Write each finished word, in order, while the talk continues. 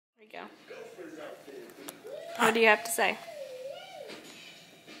go. What do you have to say?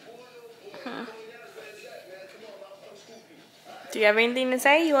 Do you have anything to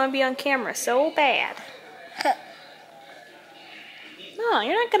say? You want to be on camera so bad. No,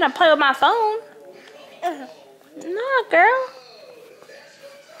 you're not going to play with my phone. No, girl.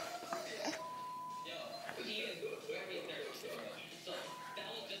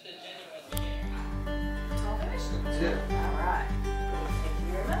 Alright. Thank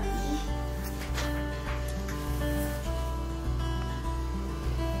you very much.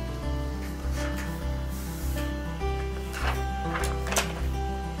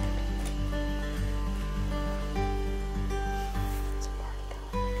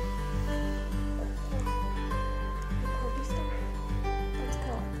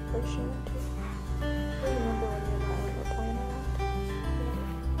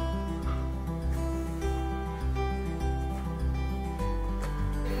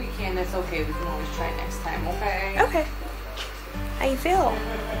 And it's okay, we can always try next time, okay? Okay. How you feel?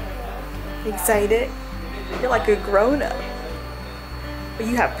 Excited? You're like a grown-up. But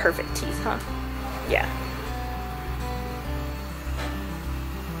you have perfect teeth, huh? Yeah.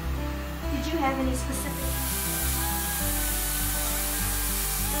 Did you have any specific?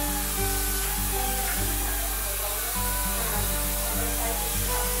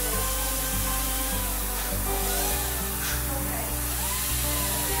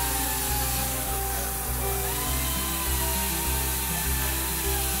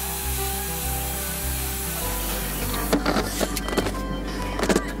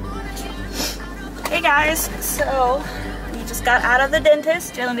 Hey guys, so we just got out of the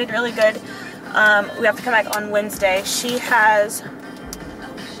dentist. Jaelynn did really good. We have to come back on Wednesday. She has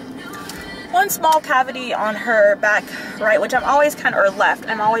one small cavity on her back right, which I'm always kind of, or left.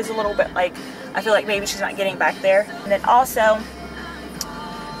 I'm always a little bit like, I feel like maybe she's not getting back there. And then also,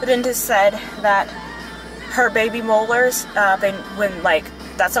 the dentist said that her baby molars, when like,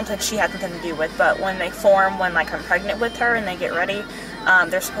 that's something she had nothing to do with, but when they form, when like I'm pregnant with her and they get ready,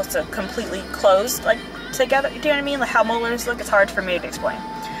 they're supposed to completely close like together. Do you know what I mean? Like how molars look. It's hard for me to explain.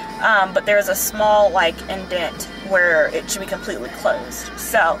 But there's a small like indent where it should be completely closed.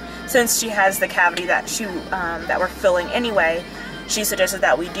 So since she has the cavity that that we're filling anyway, she suggested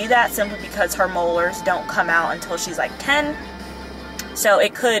that we do that simply because her molars don't come out until she's like 10. So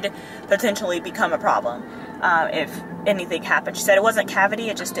it could potentially become a problem if anything happened. She said it wasn't cavity,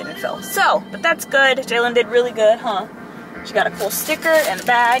 it just didn't fill. So, but that's good. Jaelynn did really good, huh? She got a cool sticker and a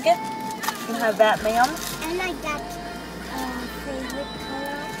bag. You can have that, ma'am. And I got favorite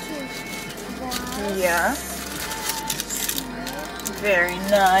color too. Yeah. Very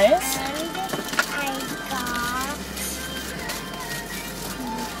nice. And I got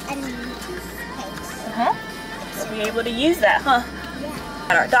a new toothpaste. So be able to use that, huh? Yeah.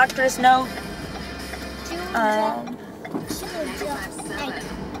 Let our doctors know.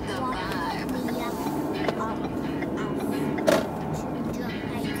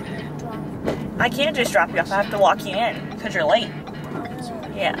 I can't just drop you off. I have to walk you in because you're late.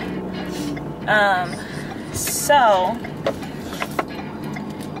 Yeah. So,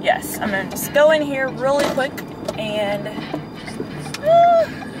 yes, I'm going to just go in here really quick and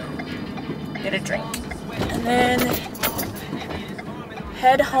get a drink. And then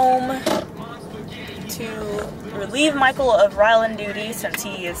head home to relieve Michael of Rhilynn duty since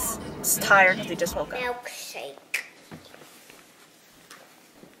he is tired because he just woke up. Milkshake.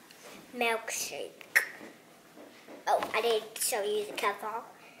 Milkshake. Oh, I didn't show you the cover.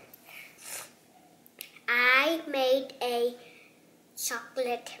 I made a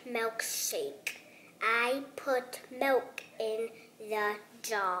chocolate milkshake. I put milk in the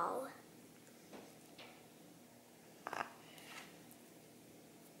jar.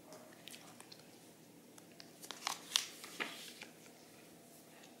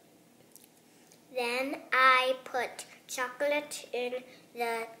 Then I put chocolate in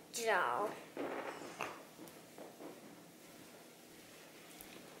the jar.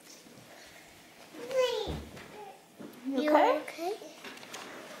 You okay?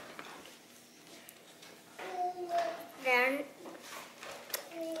 Okay?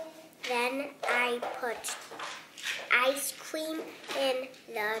 Then I put ice cream in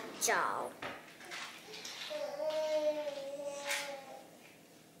the jar.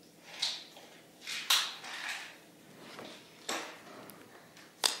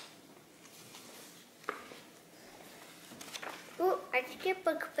 Ooh, I skipped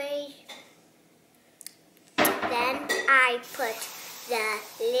a page. Then I put the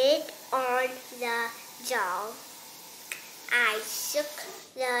lid on the jar. I shook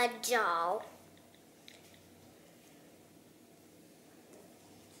the jar.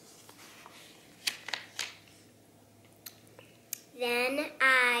 Then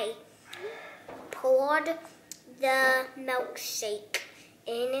I poured the milkshake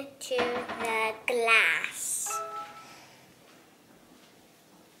into the glass.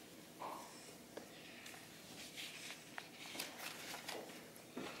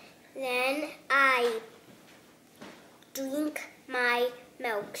 Then I drink my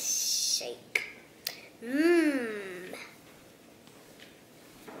milkshake. Mmm.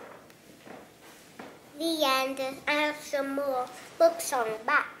 The end. I have some more books on the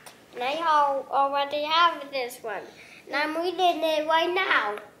back. And I already have this one. And I'm reading it right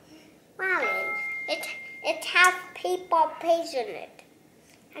now. Rhilynn, it has paper pages in it.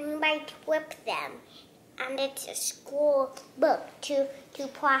 And you might rip them. And it's a school book to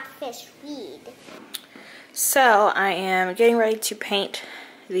practice read. So I am getting ready to paint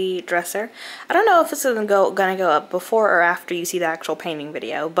the dresser. I don't know if this is gonna go up before or after you see the actual painting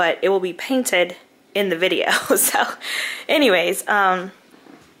video, but it will be painted in the video. So anyways, I'm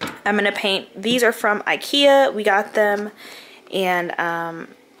gonna paint. These are from IKEA. We got them, and I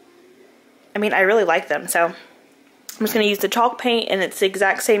mean, I really like them, so I'm just gonna use the chalk paint, and it's the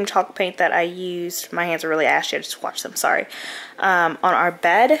exact same chalk paint that I used. My hands are really ashy, I just watched them, sorry. On our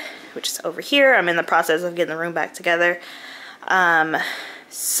bed, which is over here. I'm in the process of getting the room back together.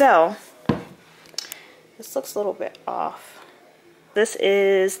 So this looks a little bit off. This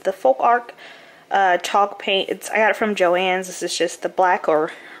is the Folk Art chalk paint. I got it from Joann's. This is just the black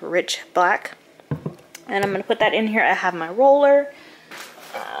or rich black. And I'm gonna put that in here. I have my roller,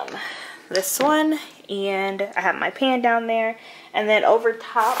 this one, and I have my pan down there. And then over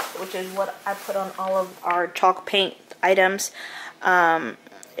top, which is what I put on all of our chalk paint items,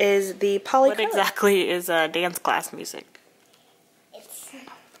 is the polycolor. What exactly is dance class music? It's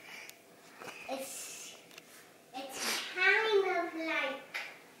kind of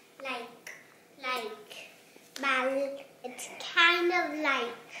like it's kind of like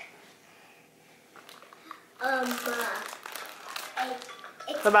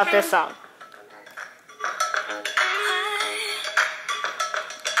What about this song?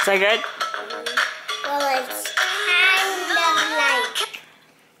 Is that good? Well,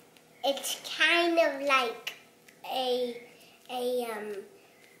 it's kind of like a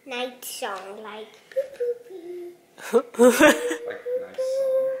night song, like Like a nice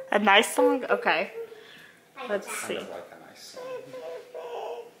song. A nice song? Okay. like Let's that. see. Kind of like a nice song.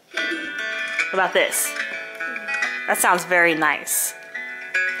 What about this? That sounds very nice.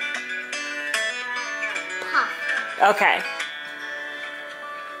 Pop. Okay.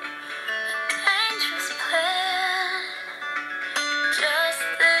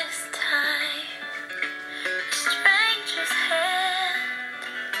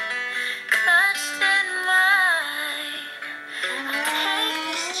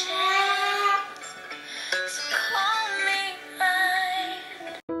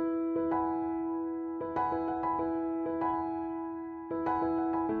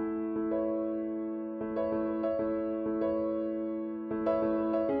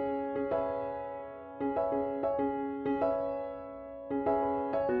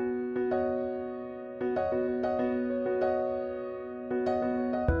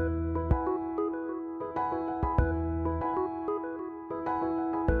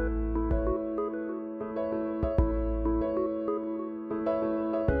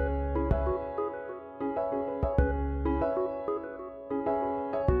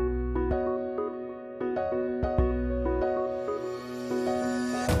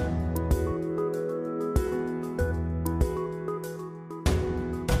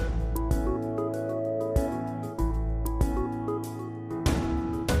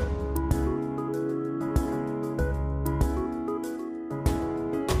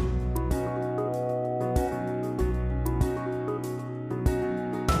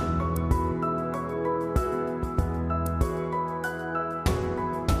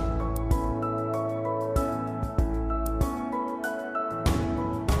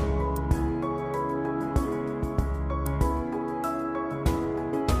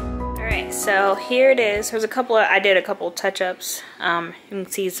 So here it is. There's I did a couple touch-ups. You can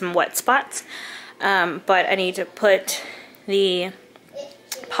see some wet spots. But I need to put the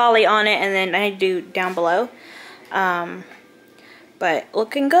poly on it, and then I need to do down below. But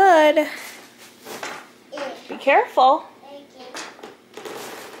looking good. Be careful.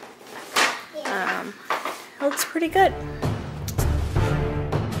 It looks pretty good.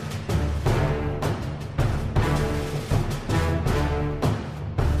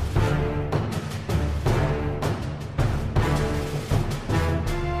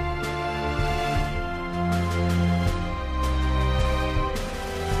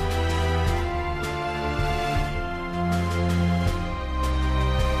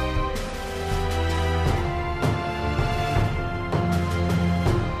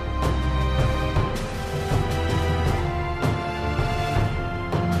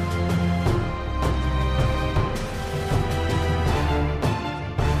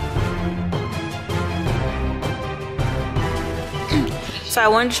 So I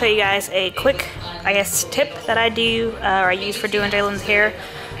wanted to show you guys a quick, I guess, tip that I do, or I use for doing Jaelynn's hair.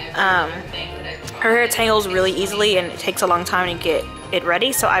 Her hair tangles really easily and it takes a long time to get it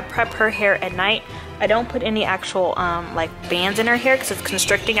ready, so I prep her hair at night. I don't put any actual like bands in her hair because it's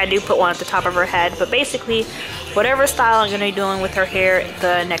constricting. I do put one at the top of her head, but basically whatever style I'm going to be doing with her hair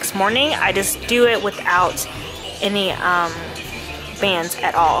the next morning, I just do it without any bands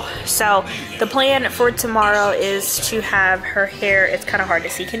at all. So the plan for tomorrow is to have her hair, it's kind of hard to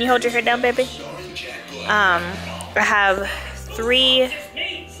see. Can you hold your hair down, baby? I have 3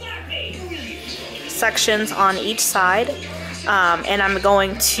 sections on each side, and I'm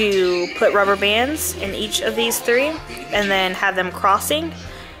going to put rubber bands in each of these 3 and then have them crossing,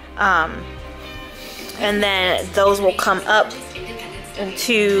 and then those will come up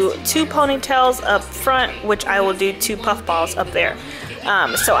into 2 ponytails up front, which I will do 2 puff balls up there.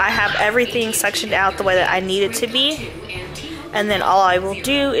 So I have everything sectioned out the way that I need it to be, and then all I will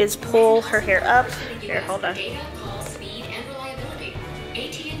do is pull her hair up. Here, hold on.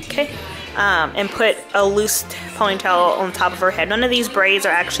 Okay. And put a loose ponytail on top of her head. None of these braids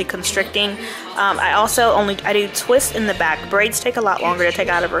are actually constricting. I do twists in the back. Braids take a lot longer to take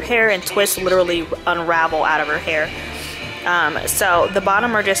out of her hair, and twists literally unravel out of her hair. So the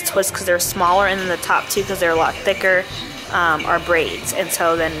bottom are just twists because they're smaller, and then the top 2, because they're a lot thicker, are braids. And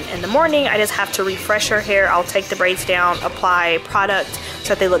so then in the morning I just have to refresh her hair. I'll take the braids down, apply product so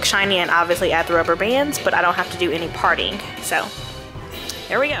that they look shiny, and obviously add the rubber bands, but I don't have to do any parting. So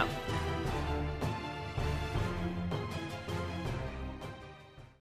here we go.